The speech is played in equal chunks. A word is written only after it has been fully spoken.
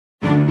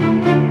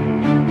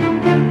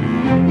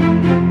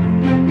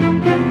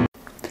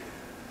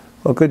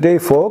Well, good day,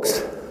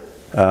 folks.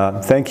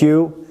 Thank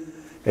you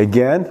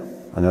again.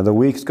 Another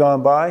week's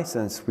gone by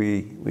since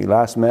we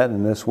last met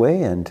in this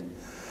way, and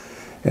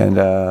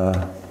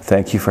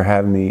thank you for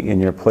having me in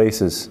your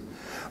places.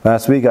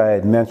 Last week I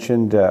had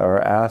mentioned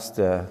or asked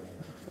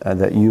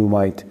that you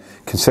might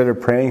consider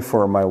praying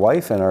for my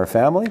wife and our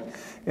family,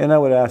 and I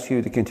would ask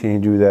you to continue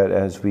to do that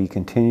as we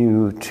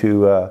continue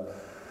to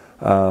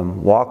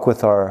walk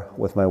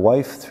with my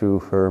wife through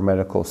her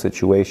medical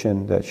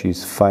situation that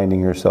she's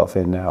finding herself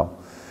in now.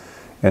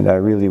 And I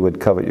really would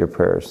covet your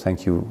prayers.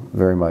 Thank you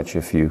very much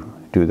if you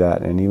do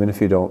that. And even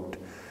if you don't,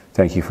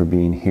 thank you for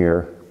being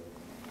here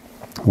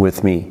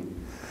with me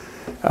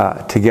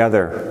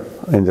together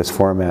in this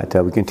format.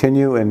 We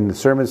continue in the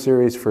sermon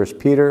series, 1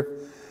 Peter,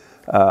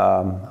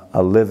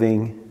 A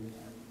Living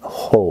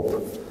Hope.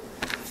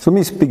 So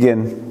let me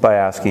begin by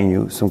asking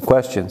you some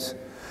questions.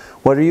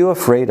 What are you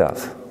afraid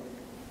of?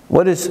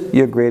 What is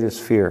your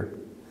greatest fear?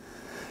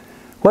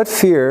 What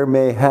fear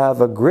may have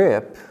a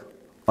grip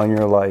on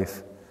your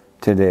life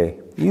today?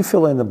 You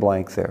fill in the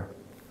blank there.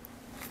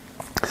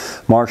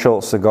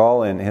 Marshall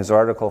Segal, in his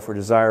article for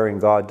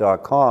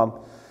DesiringGod.com,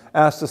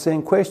 asked the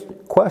same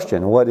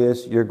question. What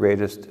is your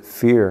greatest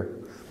fear?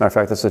 Matter of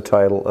fact, that's the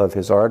title of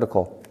his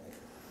article.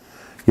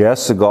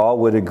 Yes, Segal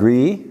would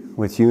agree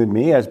with you and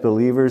me. As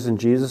believers in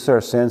Jesus,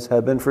 our sins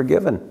have been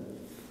forgiven.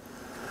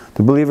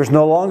 The believer is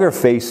no longer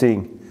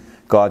facing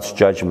God's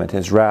judgment,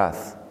 His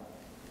wrath.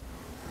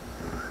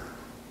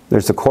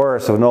 There's the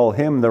chorus of an old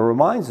hymn that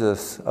reminds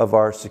us of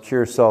our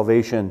secure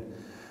salvation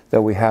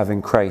that we have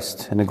in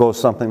Christ. And it goes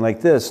something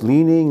like this: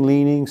 leaning,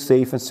 leaning,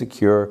 safe and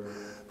secure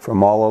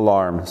from all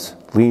alarms.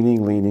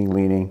 Leaning, leaning,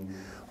 leaning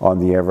on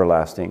the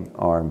everlasting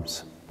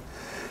arms.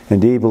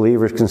 Indeed,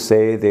 believers can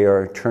say they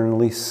are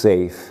eternally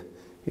safe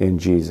in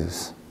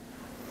Jesus.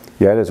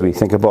 Yet, as we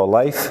think about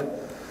life,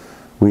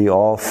 we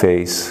all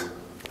face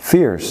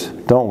fears,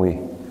 don't we?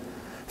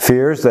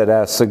 Fears that,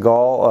 as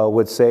Segal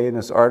would say in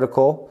his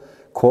article,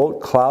 quote,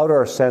 cloud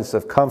our sense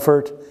of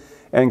comfort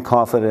and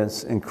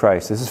confidence in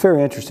Christ. This is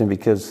very interesting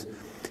because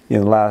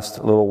in the last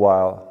little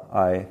while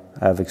I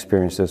have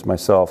experienced this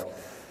myself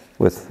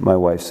with my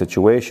wife's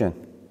situation.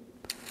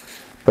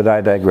 But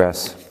I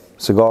digress.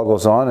 Segal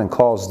goes on and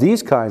calls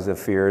these kinds of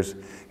fears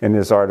in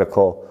his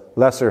article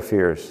lesser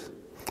fears.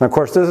 And of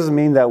course, this doesn't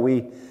mean that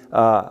we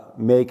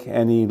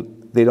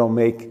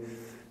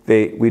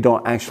we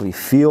don't actually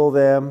feel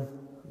them,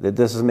 that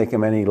this doesn't make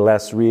them any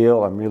less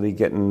real. I'm really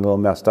getting a little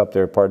messed up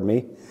there, pardon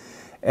me.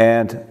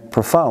 And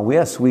profound.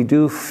 Yes, we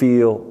do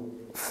feel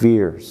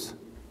fears.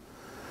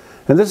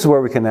 And this is where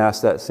we can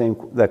ask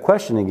that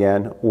question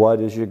again. What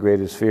is your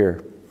greatest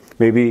fear?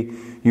 Maybe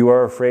you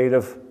are afraid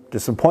of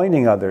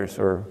disappointing others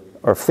or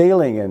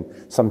failing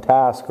in some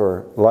task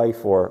or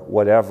life or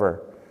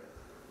whatever.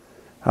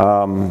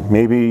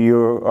 Maybe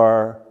you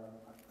are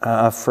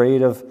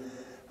afraid of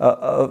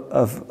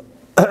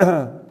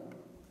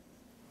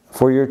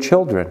for your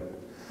children.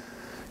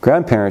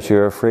 Grandparents,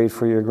 you're afraid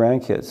for your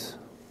grandkids.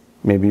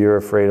 Maybe you're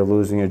afraid of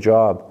losing your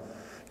job.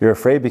 You're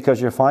afraid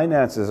because your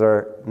finances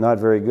are not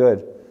very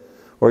good.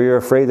 Or you're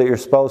afraid that your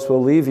spouse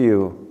will leave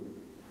you.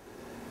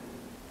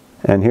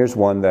 And here's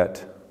one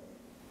that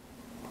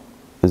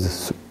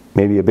is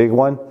maybe a big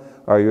one.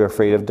 Are you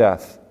afraid of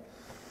death?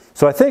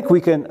 So I think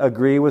we can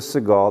agree with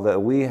Segal that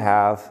we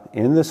have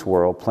in this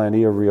world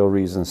plenty of real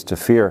reasons to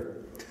fear.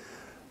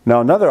 Now,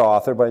 another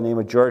author by the name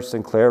of George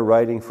Sinclair,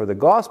 writing for the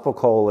Gospel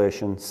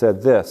Coalition,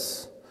 said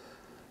this.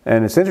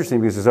 And it's interesting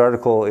because this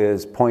article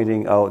is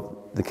pointing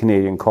out the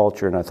Canadian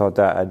culture, and I thought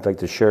that I'd like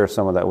to share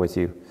some of that with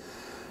you.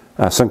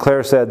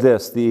 Sinclair said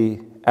this: the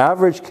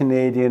average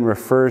Canadian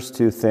refers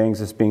to things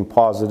as being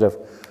positive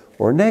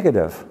or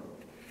negative.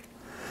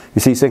 You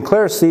see,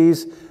 Sinclair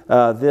sees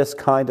this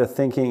kind of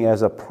thinking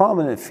as a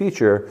prominent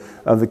feature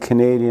of the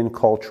Canadian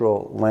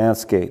cultural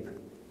landscape.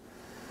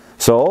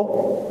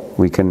 So,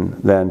 we can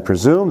then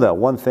presume that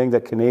one thing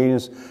that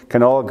Canadians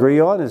can all agree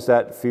on is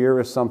that fear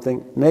is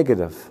something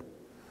negative.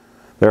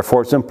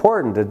 Therefore, it's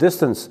important to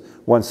distance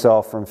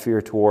oneself from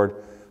fear toward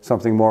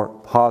something more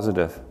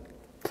positive.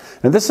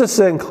 And this is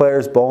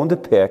Sinclair's bone to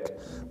pick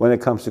when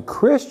it comes to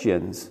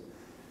Christians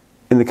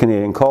in the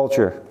Canadian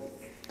culture.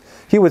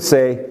 He would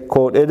say,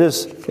 quote, it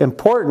is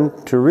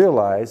important to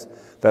realize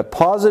that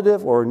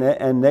positive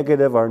and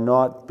negative are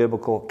not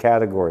biblical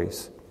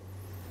categories.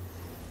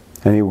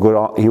 And he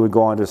would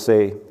go on to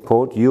say,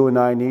 quote, you and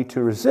I need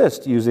to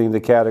resist using the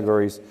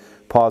categories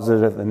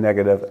positive and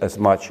negative as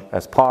much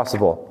as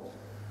possible.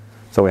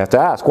 So we have to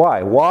ask,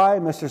 why? Why,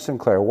 Mr.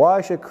 Sinclair,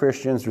 why should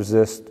Christians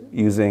resist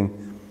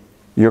using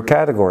your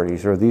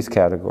categories or these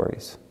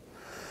categories?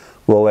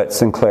 We'll let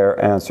Sinclair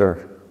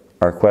answer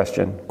our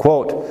question.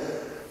 Quote,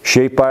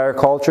 shaped by our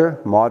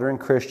culture, modern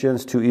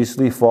Christians too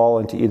easily fall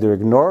into either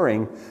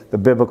ignoring the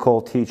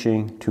biblical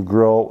teaching to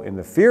grow in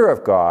the fear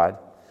of God,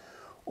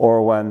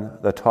 or when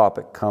the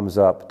topic comes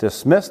up,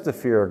 dismiss the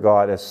fear of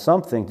God as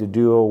something to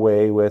do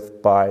away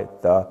with by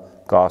the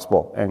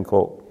gospel, end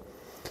quote.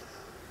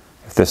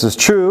 If this is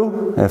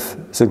true, if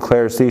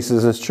Sinclair's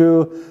thesis is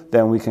true,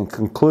 then we can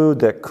conclude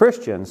that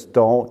Christians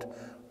don't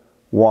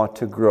want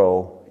to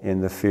grow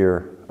in the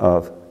fear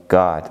of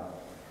God.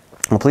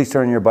 Well, please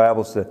turn your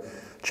Bibles to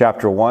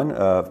chapter 1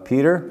 of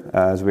Peter,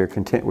 as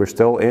we're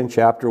still in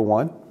chapter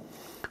 1.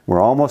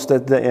 We're almost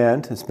at the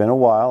end. It's been a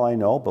while, I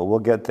know, but we'll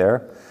get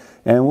there.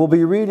 And we'll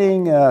be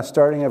reading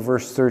starting at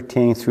verse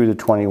 13 through to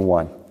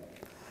 21.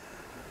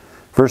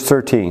 Verse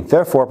 13,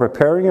 therefore,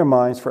 preparing your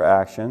minds for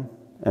action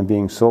and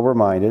being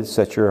sober-minded,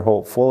 set your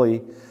hope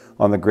fully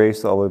on the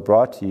grace that will be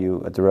brought to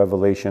you at the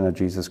revelation of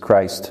Jesus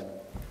Christ.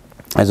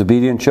 As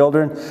obedient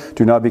children,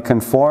 do not be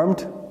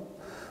conformed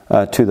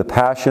to the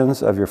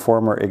passions of your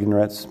former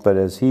ignorance, but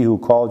as he who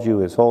called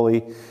you is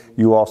holy,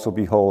 you also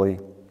be holy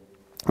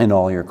in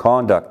all your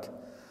conduct.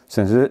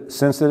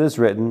 Since it is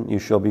written, you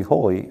shall be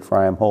holy, for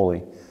I am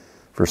holy.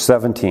 Verse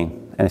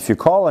 17, and if you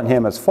call on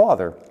him as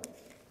Father,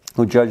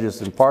 who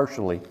judges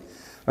impartially,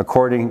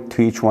 according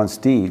to each one's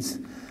deeds,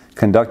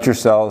 conduct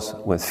yourselves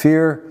with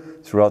fear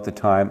throughout the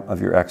time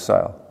of your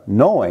exile,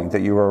 knowing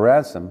that you were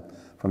ransomed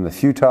from the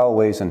futile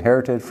ways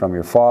inherited from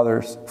your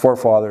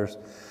forefathers,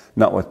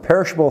 not with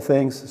perishable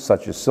things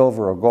such as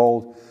silver or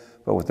gold,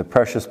 but with the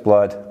precious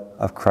blood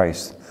of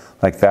Christ,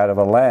 like that of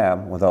a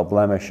lamb without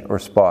blemish or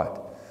spot.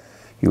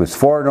 He was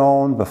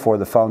foreknown before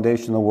the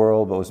foundation of the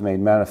world, but was made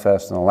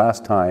manifest in the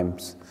last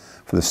times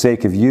for the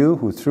sake of you,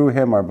 who through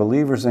him are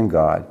believers in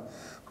God,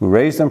 who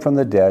raised him from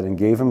the dead and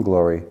gave him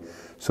glory,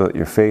 so that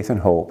your faith and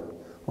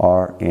hope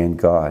are in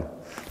God.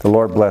 The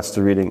Lord bless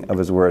the reading of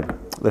his word.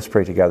 Let's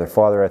pray together.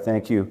 Father, I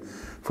thank you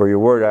for your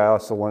word. I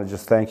also want to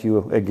just thank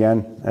you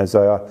again, as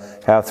I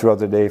have throughout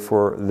the day,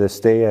 for this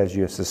day, as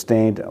you have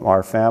sustained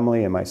our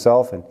family and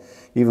myself, and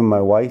even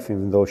my wife,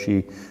 even though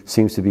she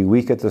seems to be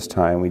weak at this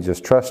time. We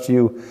just trust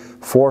you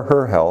for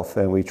her health,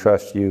 and we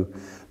trust you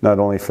not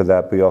only for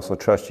that, but we also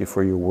trust you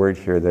for your word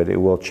here, that it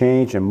will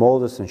change and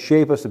mold us and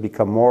shape us to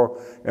become more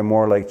and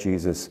more like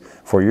Jesus.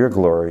 For your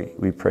glory,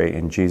 we pray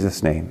in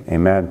Jesus' name.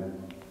 Amen.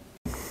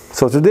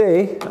 So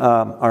today,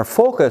 our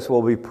focus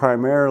will be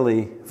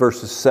primarily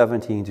verses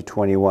 17 to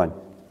 21.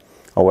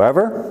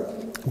 However,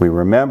 we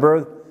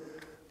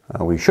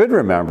should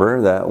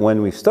remember that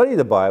when we study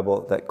the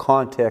Bible, that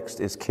context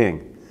is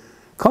king.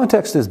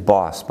 Context is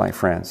boss, my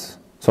friends.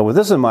 So with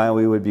this in mind,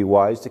 we would be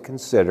wise to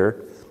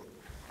consider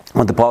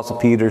what the Apostle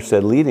Peter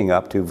said leading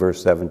up to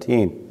verse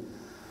 17.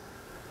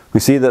 We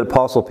see that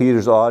Apostle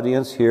Peter's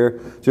audience here,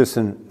 just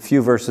in a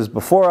few verses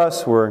before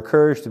us, were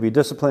encouraged to be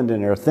disciplined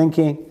in their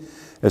thinking,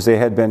 as they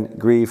had been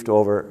grieved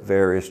over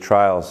various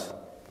trials.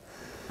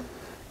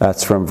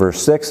 That's from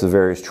verse 6, the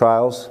various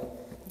trials.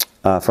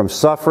 From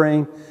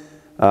suffering,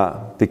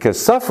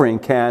 because suffering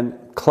can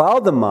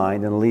cloud the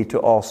mind and lead to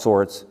all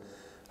sorts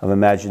of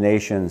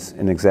imaginations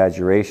and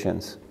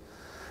exaggerations.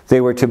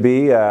 They were to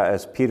be,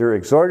 as Peter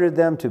exhorted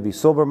them, to be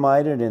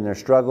sober-minded in their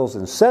struggles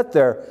and set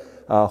their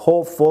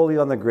hope fully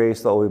on the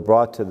grace that will be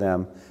brought to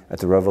them at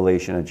the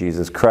revelation of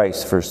Jesus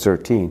Christ. Verse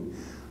 13,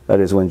 that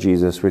is when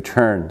Jesus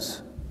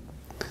returns.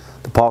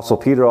 The Apostle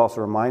Peter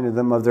also reminded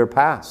them of their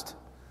past,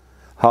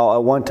 how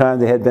at one time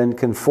they had been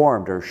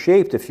conformed, or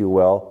shaped, if you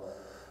will,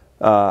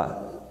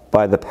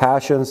 by the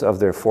passions of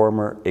their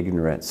former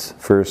ignorance.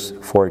 Verse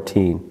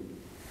 14.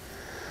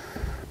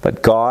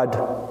 But God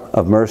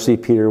of mercy,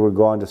 Peter would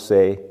go on to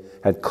say,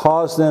 had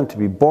caused them to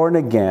be born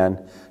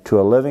again to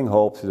a living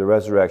hope through the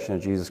resurrection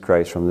of Jesus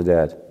Christ from the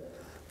dead.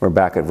 We're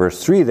back at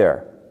verse 3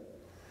 there.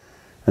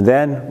 And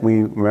then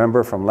we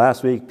remember from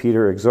last week,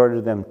 Peter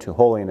exhorted them to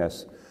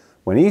holiness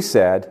when he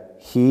said,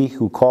 he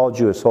who called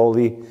you is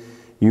holy,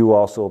 you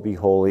also be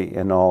holy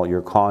in all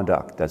your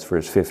conduct. That's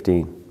verse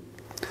 15.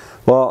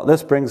 Well,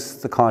 this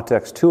brings the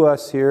context to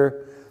us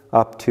here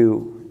up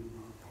to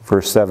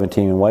verse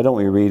 17. And why don't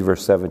we read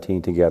verse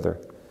 17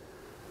 together?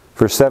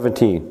 Verse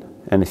 17,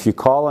 and if you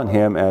call on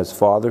him as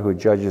Father who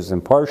judges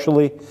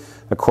impartially,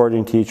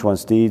 according to each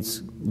one's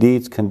deeds,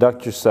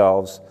 conduct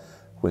yourselves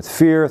with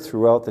fear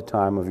throughout the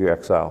time of your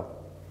exile.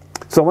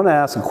 So I want to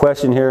ask a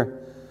question here.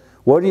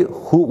 What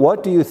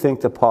do you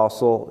think the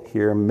apostle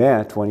here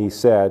meant when he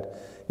said,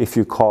 if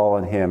you call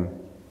on him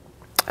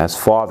as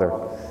Father,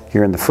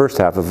 here in the first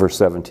half of verse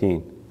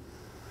 17?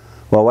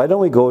 Well, why don't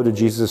we go to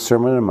Jesus'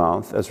 Sermon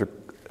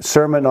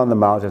on the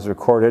Mount as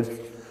recorded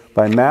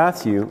by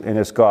Matthew in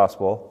his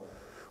Gospel,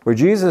 where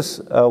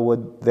Jesus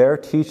would there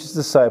teach his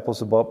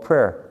disciples about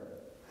prayer.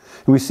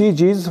 And we see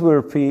Jesus would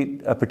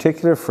repeat a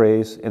particular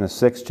phrase in the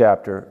 6th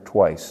chapter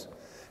twice.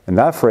 And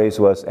that phrase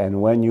was,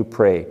 and when you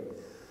pray.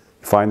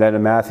 You find that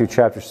in Matthew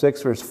chapter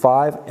 6, verse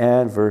 5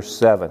 and verse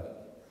 7.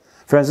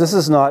 Friends, this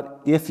is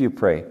not if you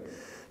pray.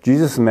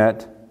 Jesus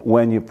meant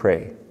when you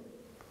pray.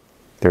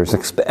 There's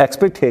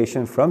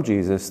expectation from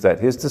Jesus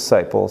that his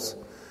disciples,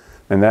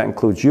 and that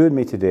includes you and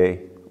me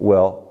today,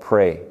 will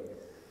pray.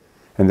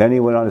 And then he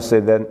went on to say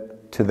then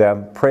to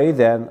them, pray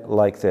then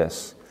like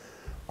this,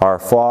 Our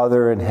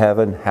Father in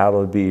heaven,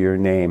 hallowed be your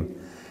name.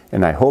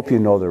 And I hope you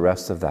know the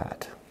rest of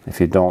that.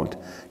 If you don't,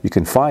 you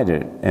can find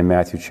it in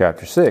Matthew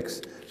chapter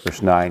 6,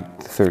 verse 9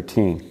 to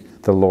 13,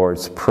 the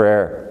Lord's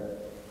Prayer.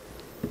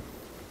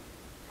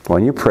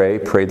 When you pray,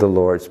 pray the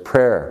Lord's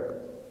Prayer.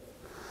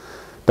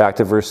 Back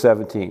to verse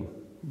 17.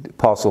 the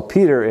Apostle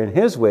Peter, in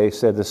his way,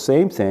 said the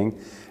same thing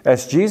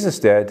as Jesus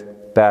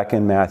did back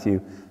in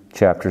Matthew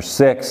chapter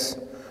 6.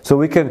 So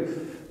we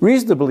can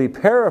reasonably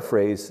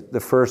paraphrase the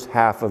first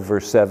half of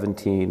verse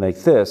 17 like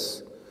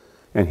this.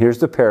 And here's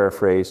the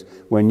paraphrase.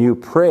 When you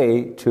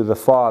pray to the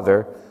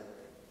Father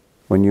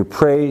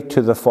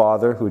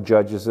who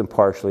judges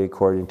impartially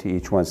according to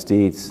each one's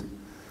deeds.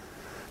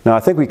 Now, I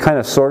think we kind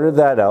of sorted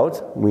that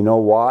out. We know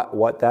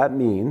what that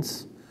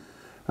means.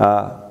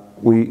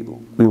 We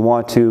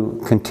want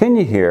to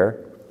continue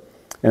here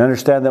and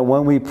understand that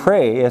when we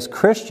pray as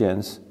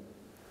Christians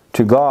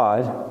to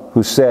God,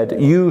 who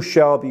said, "You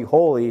shall be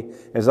holy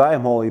as I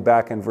am holy,"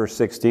 back in verse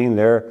 16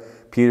 there,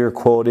 Peter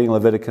quoting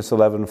Leviticus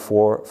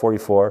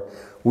 11:44,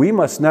 we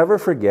must never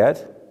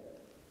forget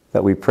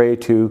that we pray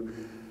to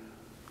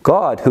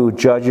God who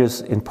judges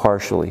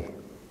impartially.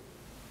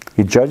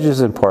 He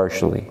judges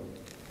impartially.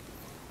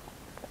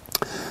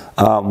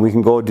 We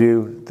can go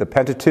do the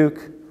Pentateuch,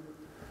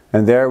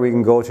 and there we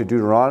can go to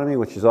Deuteronomy,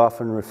 which is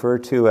often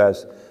referred to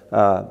as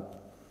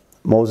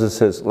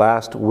Moses'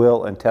 last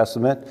will and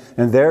testament.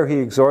 And there he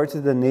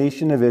exhorted the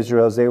nation of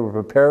Israel as they were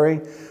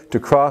preparing to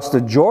cross the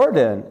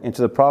Jordan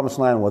into the promised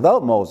land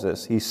without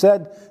Moses. He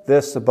said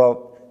this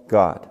about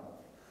God.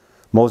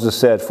 Moses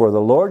said, "For the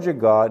Lord your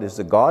God is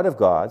the God of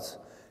gods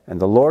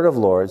and the Lord of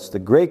lords, the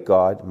great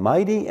God,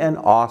 mighty and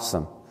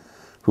awesome,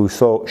 who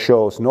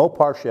shows no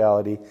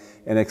partiality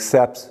and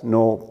accepts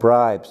no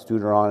bribes."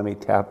 Deuteronomy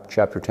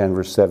chapter 10,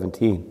 verse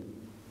 17.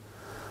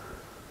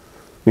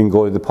 We can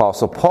go to the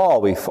Apostle Paul.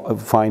 We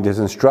find his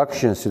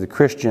instructions to the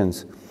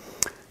Christians,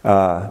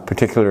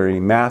 particularly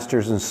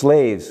masters and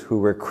slaves who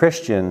were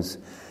Christians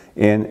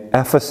in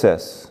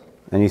Ephesus.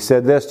 And he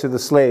said this to the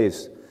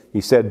slaves.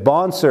 He said,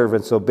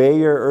 "Bondservants, obey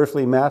your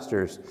earthly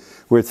masters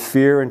with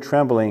fear and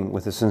trembling,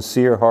 with a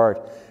sincere heart,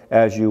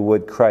 as you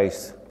would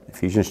Christ."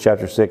 Ephesians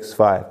chapter 6,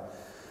 5.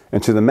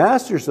 And to the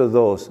masters of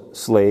those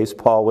slaves,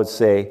 Paul would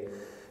say,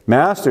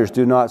 "Masters,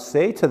 do not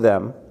say to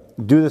them,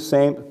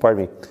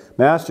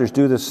 Masters,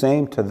 do the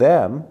same to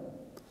them,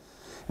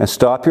 and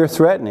stop your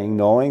threatening,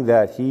 knowing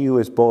that he who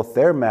is both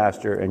their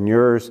master and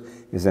yours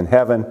is in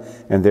heaven,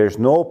 and there's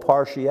no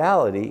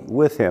partiality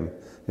with him."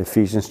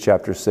 Ephesians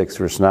chapter 6,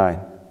 verse 9.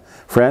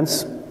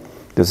 Friends,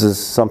 this is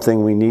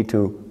something we need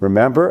to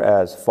remember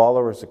as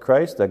followers of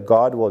Christ, that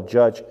God will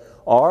judge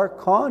our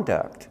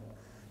conduct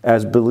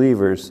as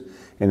believers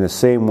in the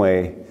same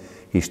way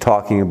he's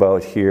talking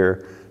about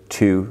here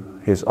to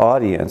his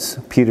audience,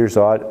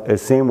 the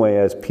same way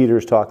as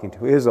Peter's talking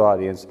to his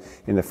audience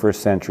in the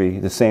first century,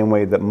 the same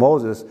way that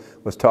Moses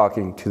was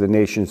talking to the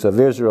nations of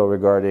Israel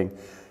regarding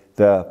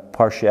the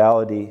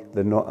partiality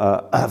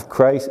of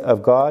Christ,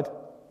 of God,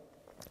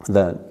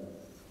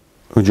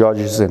 who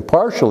judges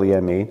impartially,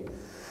 in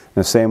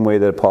the same way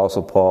that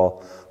Apostle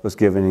Paul was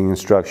giving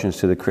instructions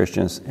to the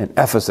Christians in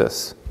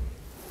Ephesus.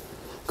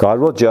 God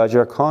will judge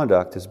our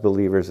conduct as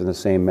believers in the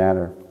same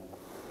manner.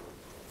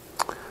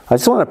 I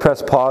just want to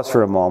press pause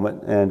for a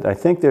moment, and I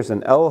think there's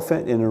an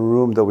elephant in the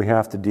room that we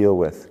have to deal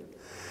with.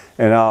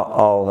 And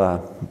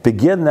I'll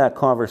begin that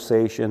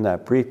conversation,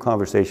 that brief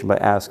conversation, by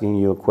asking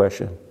you a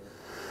question.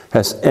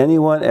 Has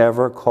anyone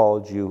ever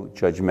called you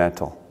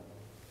judgmental?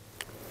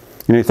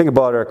 You think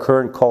about our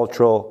current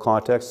cultural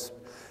context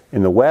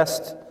in the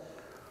West,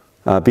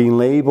 being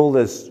labeled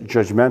as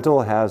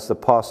judgmental has the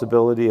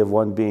possibility of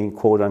one being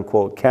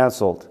quote-unquote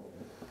canceled.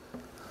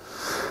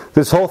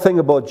 This whole thing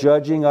about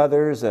judging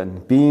others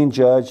and being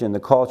judged in the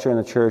culture and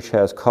the church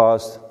has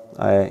caused,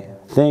 I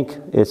think,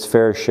 its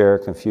fair share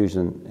of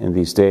confusion in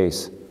these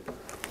days.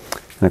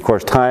 And of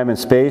course, time and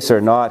space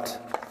are not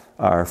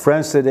our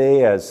friends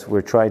today as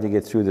we're trying to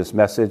get through this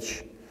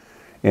message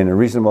in a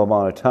reasonable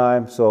amount of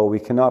time, so we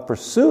cannot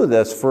pursue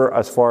this for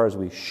as far as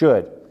we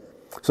should.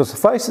 So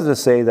suffice it to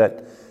say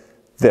that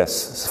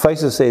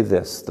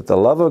the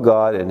love of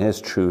God and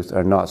His truth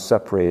are not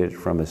separated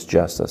from His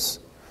justice.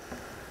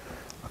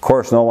 Of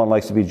course, no one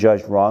likes to be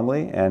judged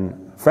wrongly,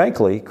 and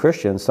frankly,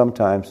 Christians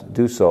sometimes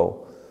do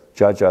so,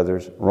 judge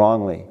others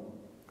wrongly.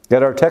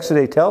 Yet our text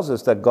today tells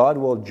us that God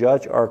will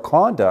judge our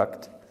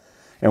conduct,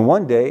 and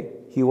one day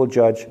He will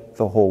judge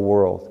the whole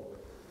world.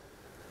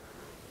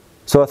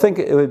 So I think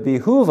it would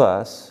behoove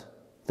us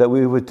that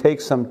we would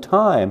take some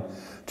time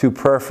to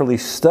prayerfully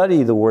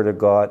study the Word of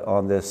God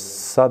on this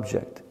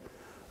subject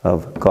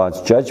of God's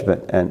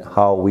judgment and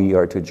how we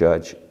are to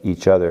judge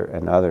each other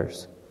and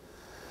others.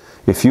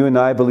 If you and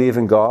I believe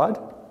in God,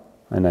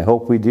 and I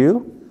hope we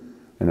do,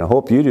 and I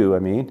hope you do,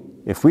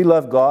 if we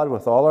love God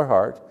with all our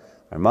heart,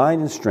 our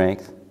mind and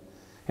strength,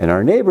 and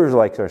our neighbors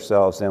like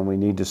ourselves, then we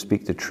need to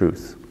speak the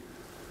truth.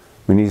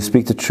 We need to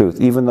speak the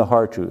truth, even the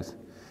hard truth.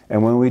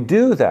 And when we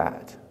do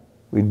that,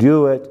 we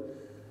do it,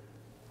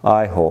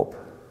 I hope,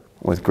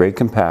 with great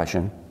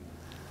compassion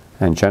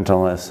and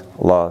gentleness,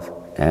 love,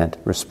 and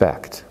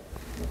respect.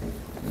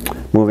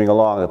 Moving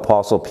along, the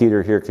Apostle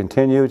Peter here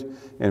continued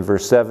in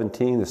verse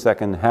 17, the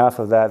second half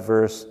of that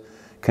verse,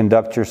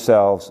 "Conduct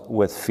yourselves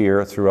with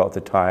fear throughout the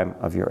time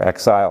of your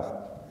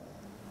exile."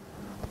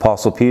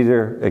 Apostle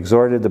Peter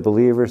exhorted the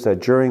believers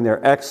that during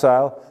their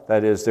exile,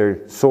 that is,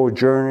 their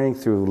sojourning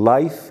through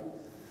life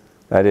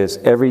that is,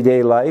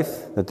 everyday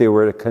life, that they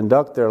were to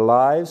conduct their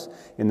lives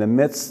in the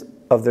midst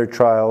of their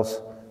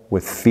trials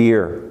with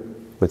fear.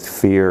 With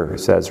fear, it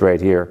says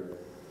right here.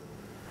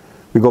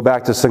 We go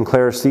back to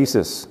Sinclair's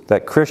thesis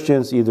that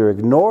Christians either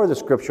ignore the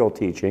scriptural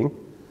teaching,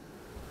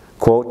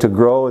 quote, to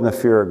grow in the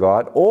fear of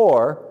God,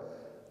 or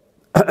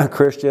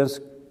Christians,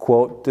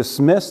 quote,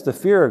 dismiss the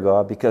fear of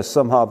God because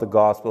somehow the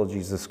gospel of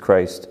Jesus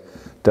Christ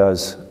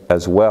does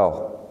as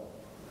well.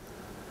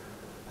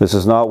 This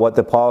is not what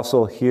the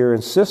apostle here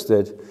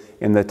insisted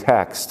in the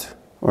text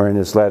or in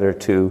his letter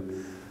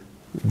to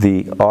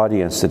the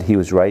audience that he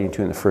was writing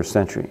to in the first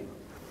century.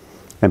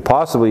 And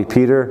possibly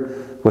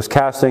Peter was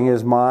casting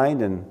his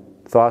mind and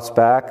thoughts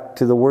back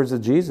to the words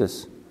of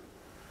Jesus.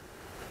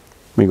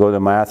 We go to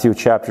Matthew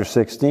chapter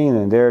 16,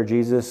 and there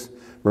Jesus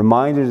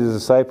reminded his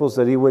disciples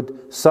that he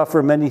would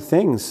suffer many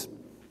things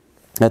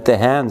at the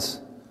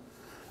hands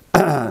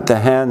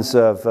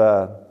of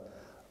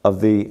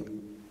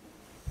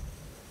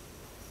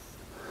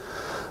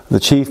the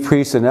chief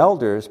priests and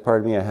elders.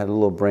 Pardon me, I had a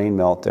little brain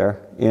melt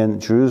there, in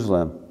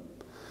Jerusalem.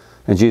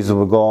 And Jesus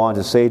would go on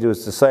to say to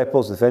his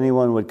disciples, if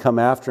anyone would come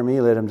after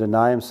me, let him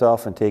deny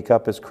himself and take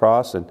up his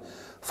cross and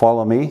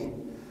follow me.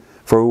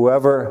 For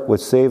whoever would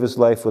save his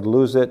life would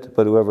lose it,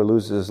 but whoever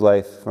loses his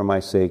life for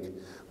my sake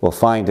will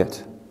find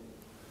it.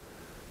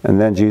 And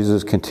then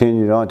Jesus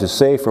continued on to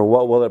say, for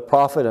what will it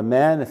profit a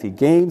man if he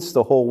gains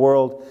the whole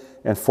world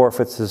and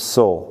forfeits his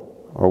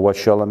soul? Or what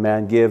shall a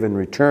man give in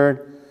return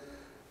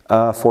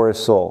for his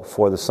soul?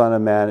 For the Son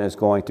of Man is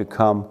going to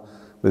come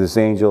with his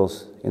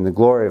angels in the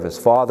glory of his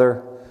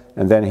Father,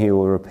 and then he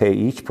will repay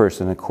each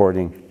person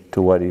according to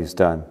what he's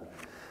done.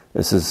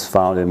 This is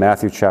found in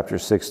Matthew chapter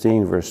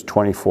 16, verse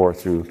 24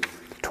 through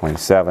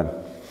 27.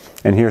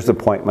 And here's the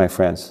point, my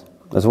friends.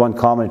 As one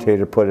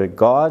commentator put it,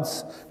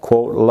 God's,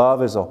 quote,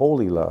 love is a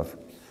holy love.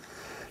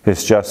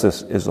 His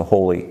justice is a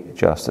holy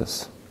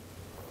justice.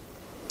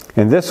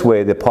 In this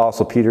way, the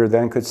Apostle Peter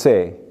then could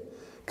say,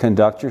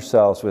 conduct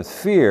yourselves with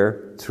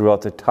fear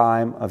throughout the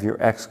time of your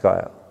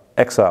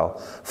exile,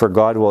 for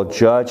God will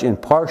judge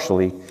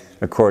impartially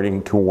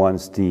according to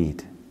one's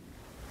deed.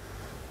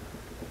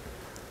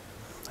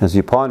 As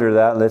you ponder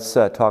that, let's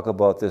talk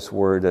about this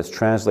word that's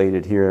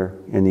translated here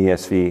in the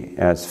ESV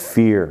as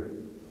fear.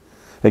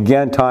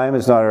 Again, time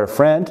is not our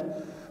friend,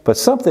 but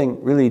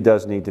something really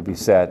does need to be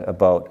said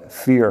about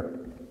fear.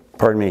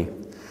 Pardon me.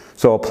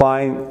 So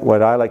applying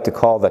what I like to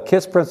call the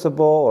KISS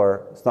principle,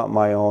 or it's not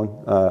my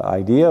own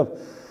idea,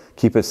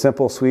 keep it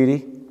simple,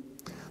 sweetie.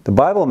 The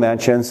Bible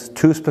mentions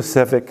two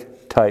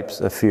specific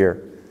types of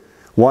fear.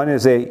 One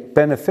is a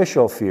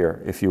beneficial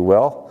fear, if you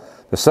will.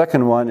 The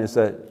second one is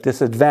a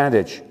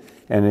disadvantage,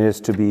 and it is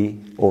to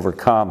be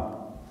overcome.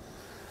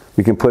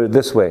 We can put it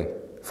this way.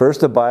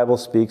 First, the Bible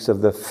speaks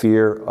of the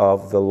fear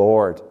of the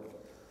Lord.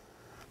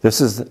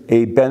 This is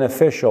a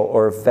beneficial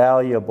or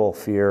valuable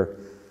fear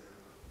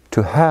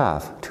to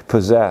have, to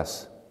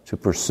possess, to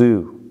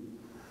pursue.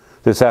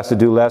 This has to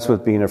do less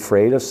with being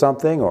afraid of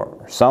something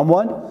or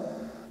someone.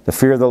 The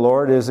fear of the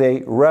Lord is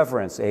a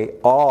reverence, a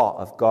awe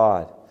of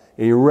God,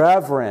 a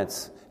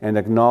reverence and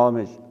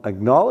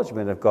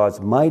acknowledgement of God's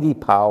mighty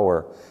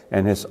power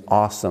and His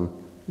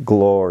awesome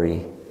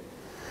glory.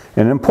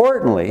 And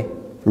importantly,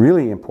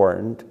 really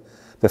important,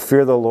 the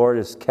fear of the Lord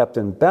is kept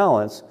in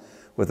balance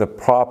with a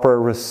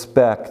proper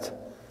respect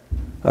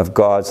of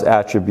God's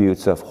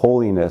attributes of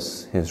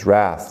holiness, His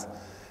wrath,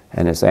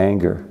 and His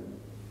anger.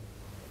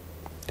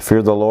 The fear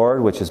of the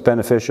Lord, which is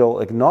beneficial,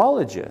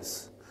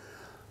 acknowledges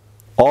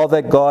all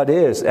that God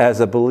is as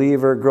a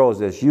believer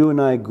grows, as you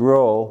and I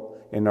grow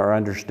in our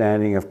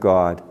understanding of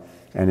God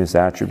and His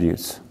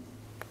attributes.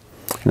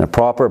 And a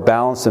proper,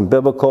 balanced, and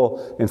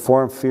biblical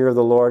informed fear of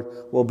the Lord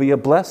will be a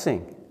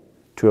blessing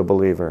to a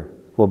believer,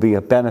 will be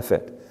a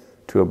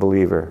benefit to a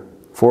believer.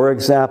 For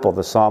example,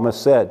 the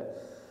psalmist said,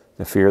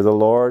 the fear of the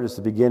Lord is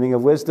the beginning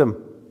of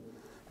wisdom,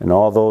 and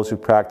all those who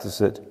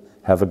practice it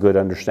have a good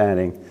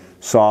understanding.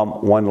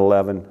 Psalm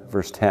 111,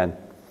 verse 10.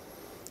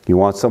 You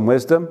want some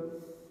wisdom?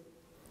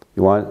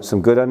 You want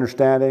some good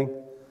understanding?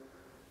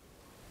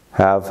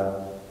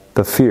 Have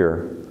the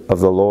fear of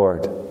the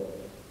Lord.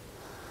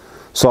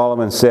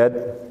 Solomon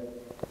said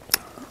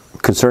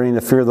concerning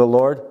the fear of the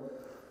Lord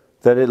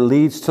that it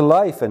leads to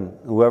life, and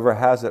whoever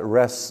has it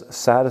rests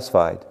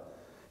satisfied.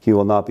 He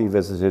will not be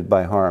visited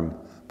by harm.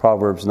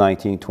 Proverbs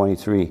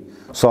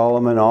 19:23.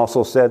 Solomon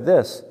also said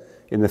this,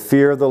 in the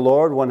fear of the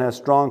Lord one has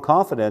strong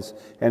confidence,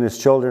 and his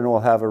children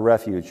will have a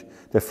refuge.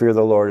 The fear of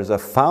the Lord is a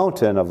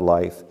fountain of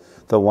life,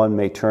 that one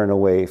may turn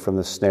away from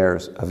the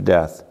snares of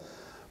death.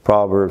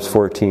 Proverbs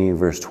 14,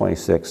 verse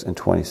 26 and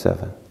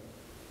 27.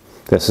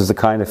 This is the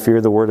kind of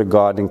fear the Word of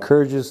God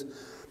encourages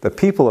the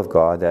people of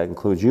God, that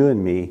includes you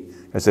and me,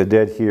 as it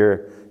did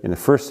here in the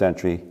first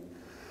century,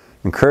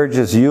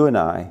 encourages you and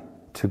I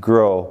to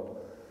grow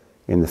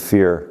in the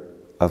fear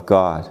of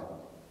God.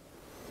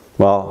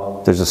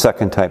 Well, there's a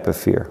second type of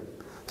fear.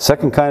 The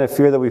second kind of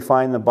fear that we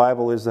find in the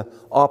Bible is the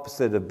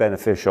opposite of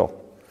beneficial.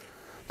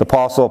 The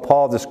Apostle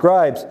Paul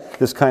describes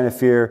this kind of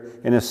fear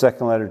in his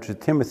second letter to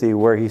Timothy,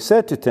 where he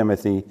said to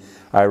Timothy,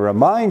 I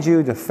remind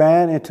you to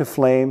fan into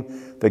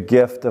flame the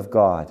gift of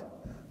God,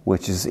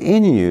 which is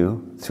in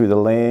you through the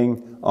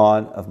laying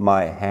on of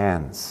my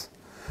hands.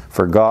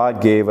 For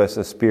God gave us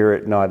a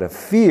spirit not of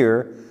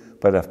fear,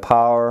 but of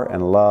power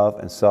and love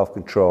and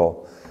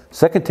self-control.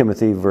 2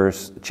 Timothy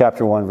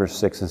chapter 1, verse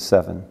 6 and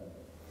 7.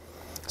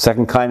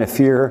 Second kind of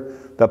fear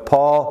that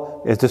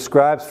Paul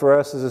describes for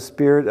us as a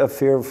spirit of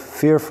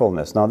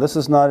fearfulness. Now, this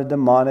is not a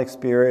demonic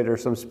spirit or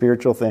some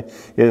spiritual thing.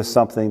 It is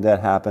something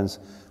that happens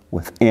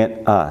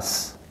within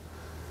us.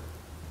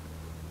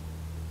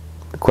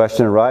 The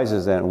question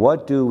arises then,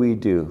 what do we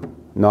do?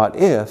 Not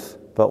if,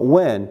 but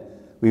when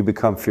we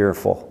become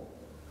fearful.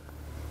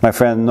 My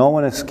friend, no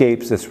one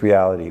escapes this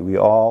reality. We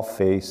all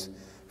face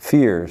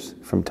fears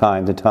from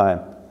time to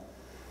time.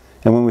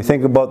 And when we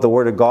think about the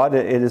Word of God,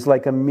 it is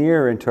like a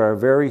mirror into our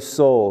very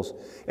souls.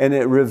 And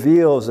it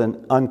reveals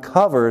and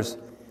uncovers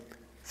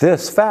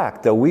this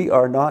fact that we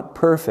are not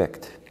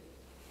perfect.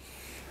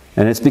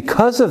 And it's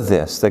because of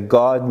this that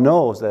God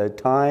knows that at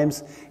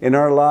times in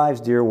our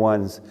lives, dear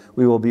ones,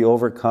 we will be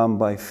overcome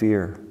by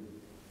fear.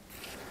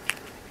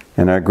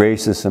 And our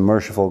gracious and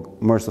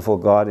merciful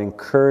God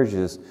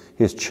encourages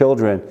His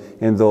children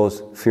in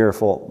those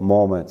fearful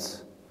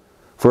moments.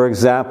 For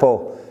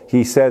example,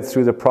 He said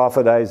through the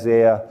prophet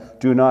Isaiah,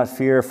 do not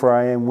fear, for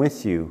I am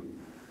with you.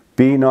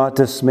 Be not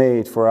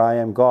dismayed, for I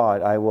am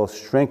God. I will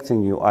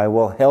strengthen you. I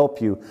will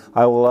help you.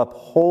 I will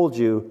uphold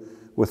you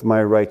with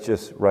my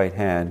righteous right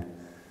hand.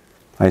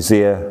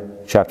 Isaiah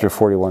chapter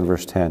 41,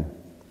 verse 10.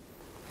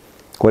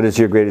 What is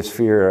your greatest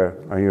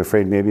fear? Are you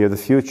afraid maybe of the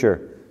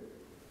future?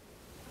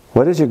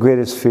 What is your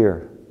greatest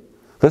fear?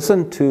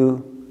 Listen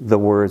to the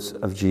words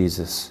of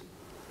Jesus,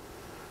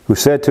 who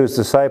said to His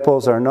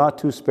disciples, are not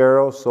two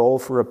sparrows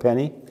sold for a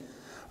penny?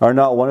 Are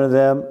not one of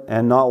them,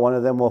 and not one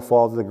of them will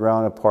fall to the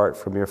ground apart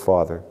from your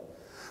Father?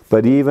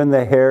 But even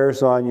the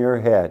hairs on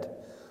your head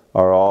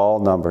are all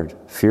numbered.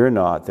 Fear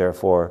not,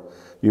 therefore,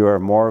 you are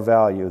of more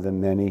value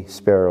than many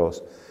sparrows.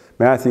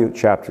 Matthew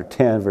chapter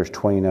 10, verse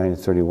 29 and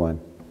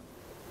 31.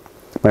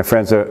 My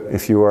friends,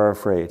 if you are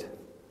afraid,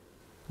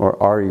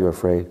 or are you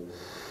afraid,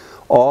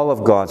 all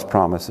of God's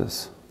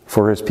promises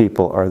for His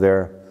people are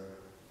there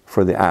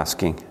for the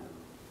asking.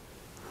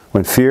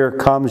 When fear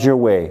comes your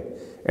way,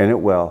 and it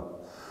will,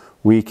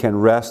 we can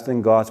rest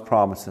in God's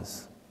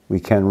promises. We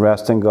can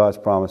rest in God's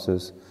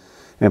promises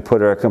and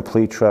put our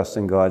complete trust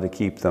in God to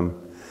keep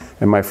them.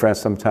 And my friends,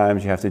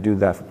 sometimes you have to do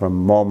that from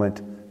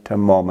moment to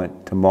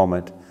moment to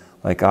moment,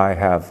 like I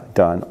have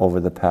done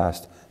over the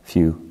past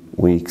few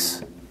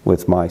weeks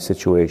with my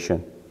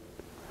situation.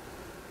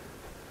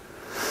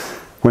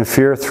 When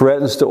fear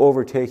threatens to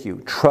overtake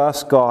you,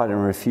 trust God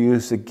and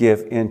refuse to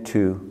give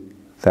into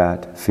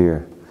that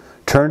fear.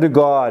 Turn to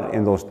God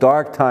in those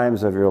dark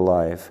times of your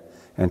life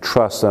and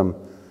trust Him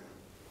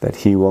that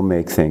He will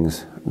make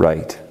things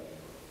right.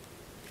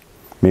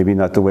 Maybe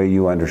not the way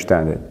you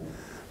understand it,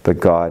 but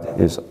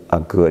God is a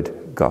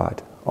good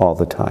God all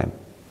the time.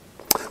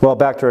 Well,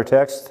 back to our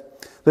text.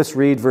 Let's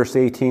read verse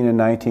 18 and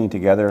 19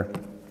 together.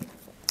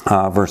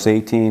 Verse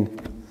 18.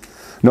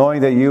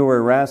 Knowing that you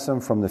were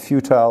ransomed from the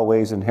futile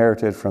ways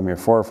inherited from your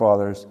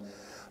forefathers,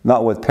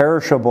 not with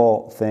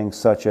perishable things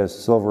such as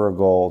silver or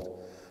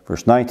gold.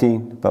 Verse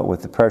 19. But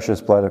with the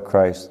precious blood of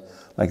Christ,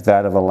 like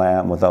that of a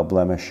lamb without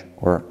blemish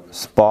or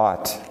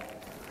spot.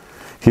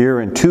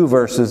 Here in 2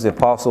 verses, the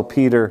Apostle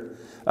Peter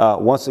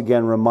once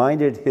again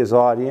reminded his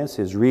audience,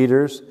 his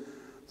readers,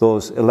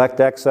 those elect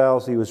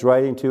exiles he was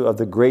writing to, of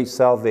the great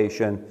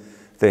salvation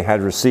they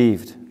had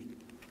received.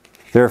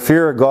 Their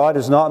fear of God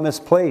is not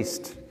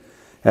misplaced,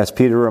 as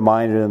Peter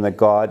reminded them that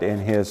God in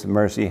His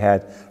mercy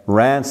had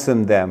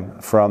ransomed them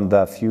from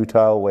the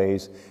futile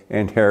ways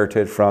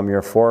inherited from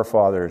your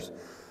forefathers.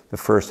 The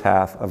first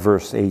half of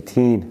verse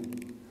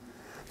 18.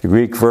 The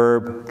Greek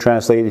verb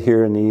translated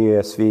here in the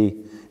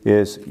ESV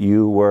is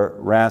you were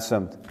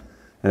ransomed.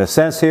 And the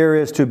sense here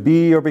is to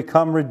be or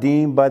become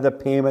redeemed by the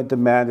payment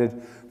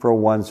demanded for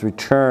one's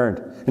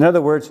return. In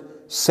other words,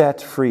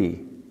 set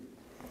free.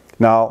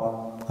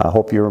 Now, I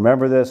hope you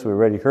remember this. We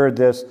already heard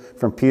this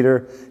from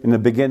Peter in the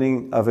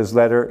beginning of his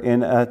letter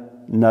in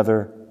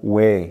another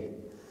way.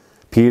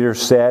 Peter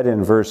said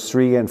in verse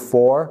 3 and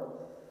 4,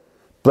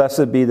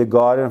 Blessed be the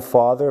God and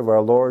Father of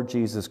our Lord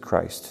Jesus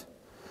Christ.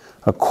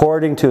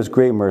 According to His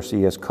great mercy,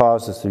 He has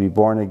caused us to be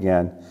born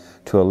again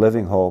to a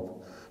living hope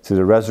through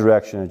the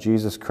resurrection of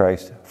Jesus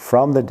Christ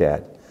from the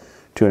dead,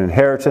 to an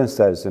inheritance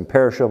that is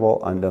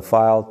imperishable,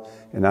 undefiled,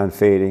 and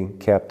unfading,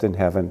 kept in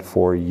heaven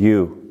for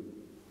you.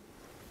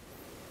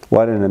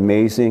 What an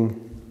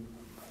amazing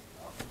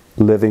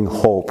living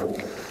hope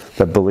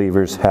that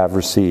believers have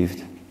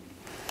received.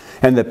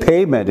 And the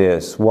payment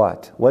is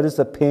what? What is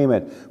the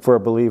payment for a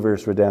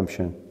believer's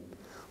redemption?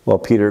 Well,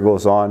 Peter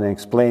goes on and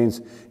explains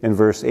in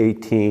verse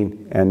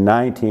 18 and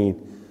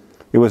 19,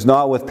 it was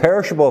not with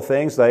perishable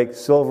things like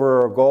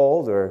silver or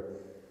gold or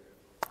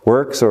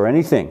works or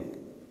anything,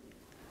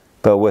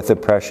 but with the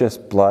precious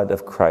blood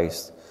of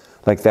Christ,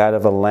 like that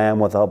of a lamb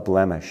without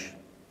blemish.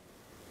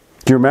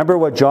 Do you remember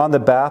what John the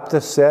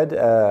Baptist said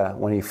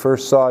when he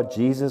first saw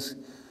Jesus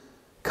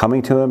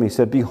coming to him? He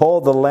said,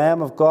 "Behold, the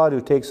Lamb of God who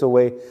takes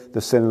away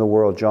the sin of the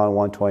world," John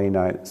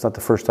 1:29. It's not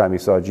the first time he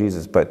saw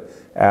Jesus, but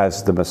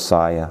as the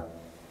Messiah.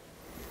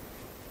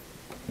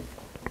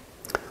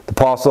 The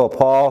Apostle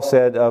Paul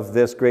said of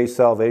this great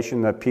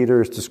salvation that Peter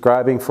is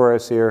describing for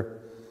us here,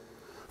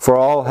 "For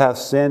all have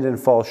sinned and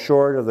fall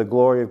short of the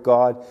glory of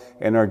God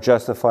and are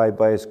justified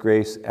by His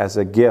grace as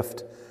a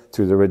gift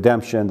through the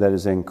redemption that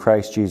is in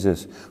Christ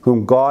Jesus,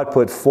 whom God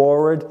put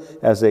forward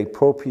as a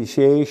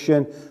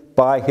propitiation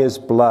by His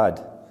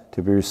blood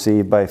to be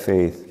received by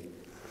faith."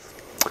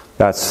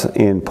 That's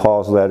in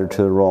Paul's letter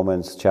to the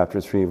Romans, chapter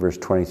 3, verse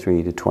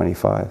 23 to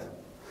 25.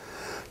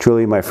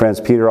 Truly, my friends,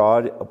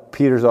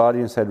 Peter's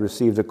audience had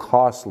received a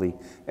costly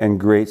and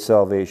great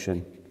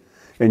salvation.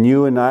 And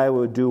you and I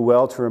would do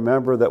well to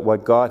remember that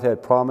what God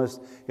had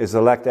promised His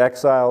elect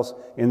exiles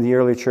in the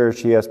early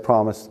church, He has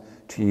promised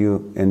to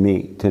you and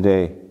me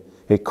today.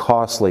 A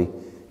costly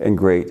and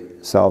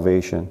great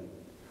salvation.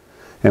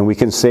 And we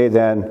can say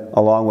then,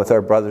 along with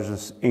our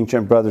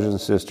ancient brothers and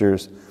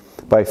sisters,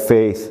 by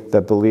faith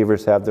that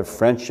believers have the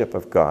friendship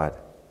of God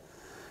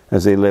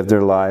as they live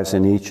their lives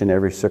in each and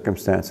every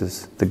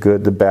circumstances, the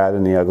good, the bad,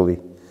 and the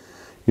ugly.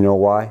 You know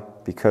why?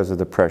 Because of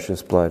the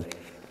precious blood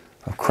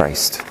of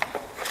Christ.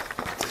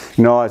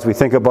 You know, as we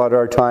think about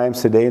our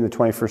times today in the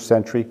 21st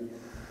century,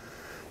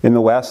 in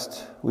the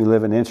West, we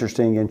live in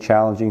interesting and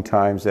challenging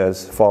times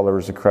as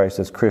followers of Christ,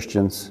 as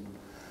Christians.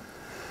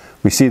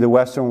 We see the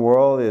Western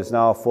world is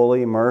now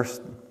fully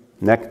immersed,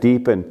 neck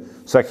deep in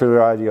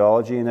secular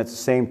ideology, and at the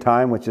same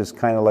time, which is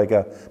kind of like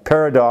a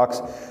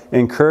paradox,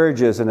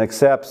 encourages and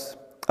accepts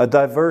a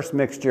diverse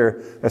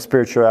mixture of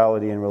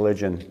spirituality and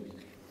religion.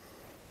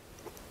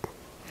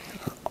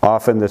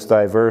 Often this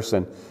diverse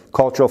and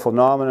cultural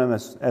phenomenon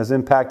has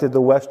impacted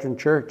the Western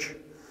church.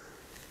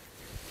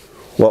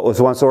 What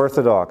was once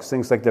orthodox,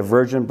 things like the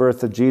virgin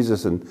birth of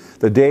Jesus and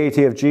the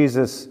deity of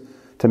Jesus,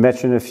 to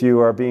mention a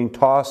few, are being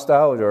tossed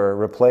out or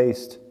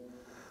replaced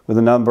with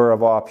a number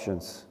of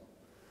options.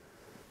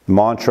 The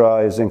mantra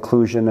is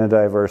inclusion and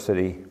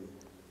diversity.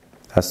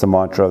 That's the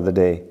mantra of the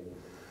day.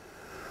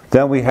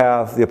 Then we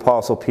have the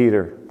Apostle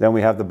Peter. Then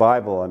we have the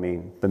Bible,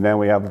 But then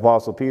we have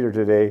Apostle Peter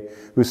today,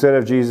 who said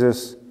of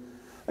Jesus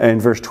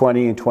in verse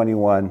 20 and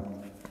 21,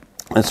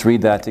 let's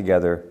read that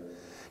together.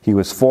 "He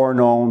was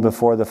foreknown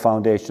before the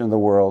foundation of the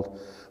world,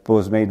 but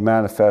was made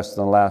manifest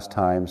in the last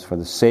times for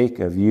the sake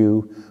of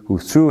you, who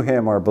through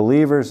Him are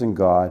believers in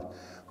God,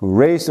 who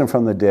raised Him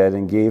from the dead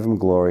and gave Him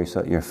glory, so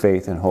that your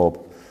faith and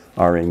hope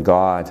are in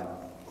God."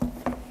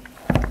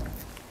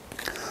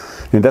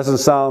 It doesn't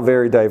sound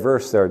very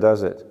diverse there,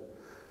 does it?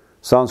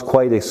 Sounds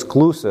quite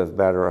exclusive,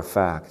 matter of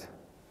fact.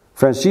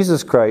 Friends,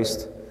 Jesus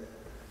Christ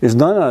is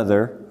none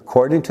other,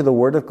 according to the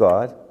Word of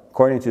God,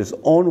 according to His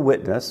own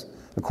witness,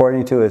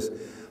 according to His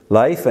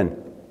life and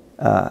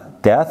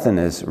death and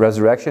His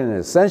resurrection and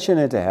ascension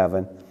into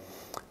heaven,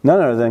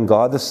 none other than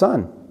God the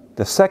Son,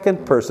 the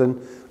second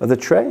person of the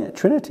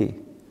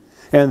Trinity.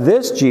 And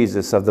this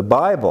Jesus of the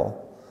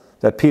Bible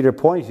that Peter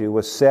pointed to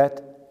was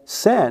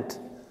sent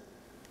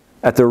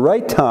at the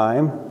right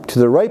time, to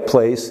the right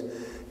place,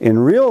 in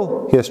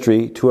real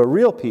history, to a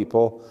real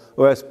people,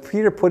 or as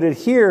Peter put it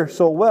here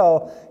so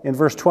well in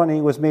verse 20,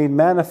 was made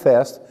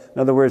manifest.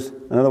 In other words,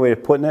 another way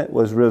of putting it,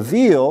 was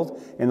revealed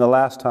in the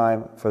last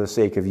time for the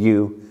sake of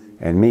you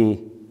and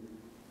me.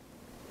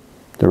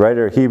 The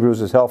writer of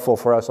Hebrews is helpful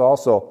for us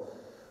also,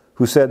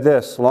 who said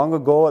this, "Long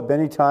ago, at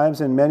many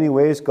times, in many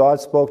ways, God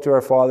spoke to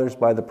our fathers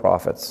by the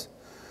prophets.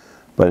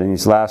 But in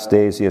these last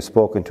days, He has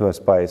spoken to us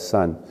by His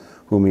Son,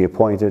 whom He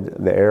appointed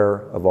the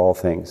heir of all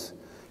things."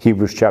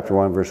 Hebrews chapter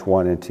 1, verse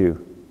 1 and 2.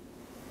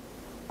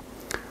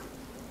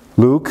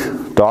 Luke,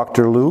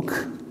 Dr.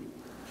 Luke,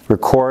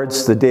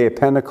 records the day of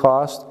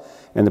Pentecost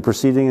and the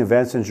preceding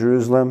events in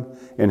Jerusalem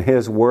in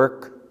his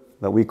work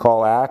that we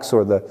call Acts,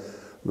 or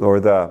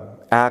the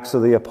Acts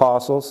of the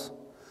Apostles.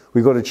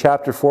 We go to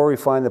chapter 4, we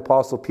find the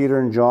Apostle Peter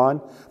and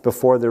John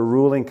before the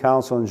ruling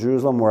council in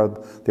Jerusalem, where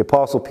the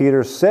Apostle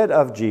Peter said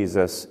of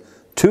Jesus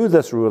to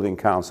this ruling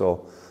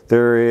council,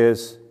 "There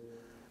is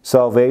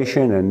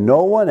salvation in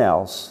no one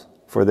else,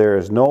 for there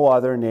is no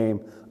other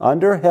name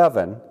under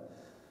heaven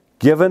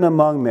given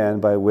among men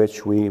by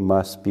which we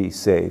must be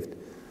saved."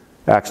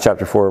 Acts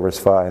chapter 4, verse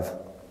 5.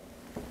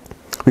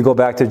 We go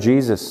back to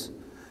Jesus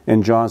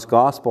in John's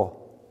Gospel.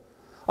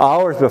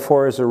 Hours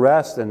before His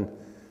arrest and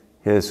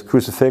His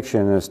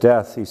crucifixion and His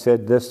death, He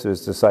said this to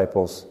His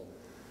disciples,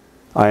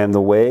 "I am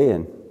the way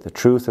and the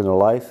truth and the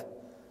life.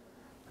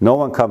 No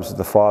one comes to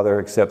the Father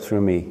except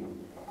through me."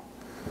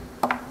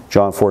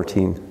 John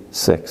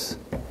 14:6.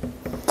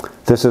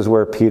 This is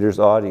where Peter's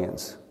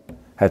audience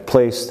had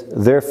placed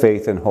their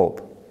faith and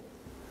hope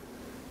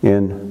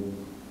in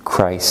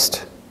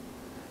Christ.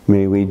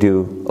 May we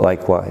do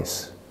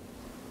likewise.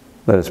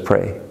 Let us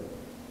pray.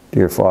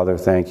 Dear Father,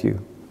 thank you.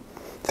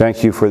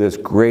 Thank you for this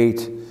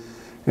great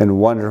and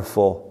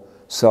wonderful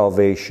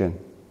salvation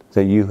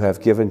that you have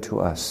given to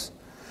us.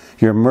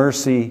 Your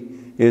mercy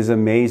is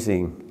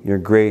amazing. Your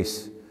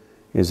grace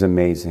is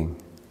amazing.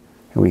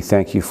 And we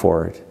thank you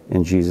for it.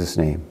 In Jesus'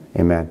 name,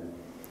 amen.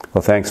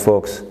 Well, thanks,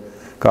 folks.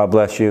 God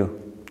bless you.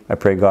 I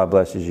pray God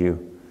blesses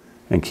you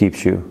and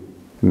keeps you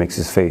and makes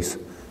his face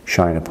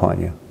shine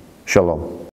upon you. Shalom.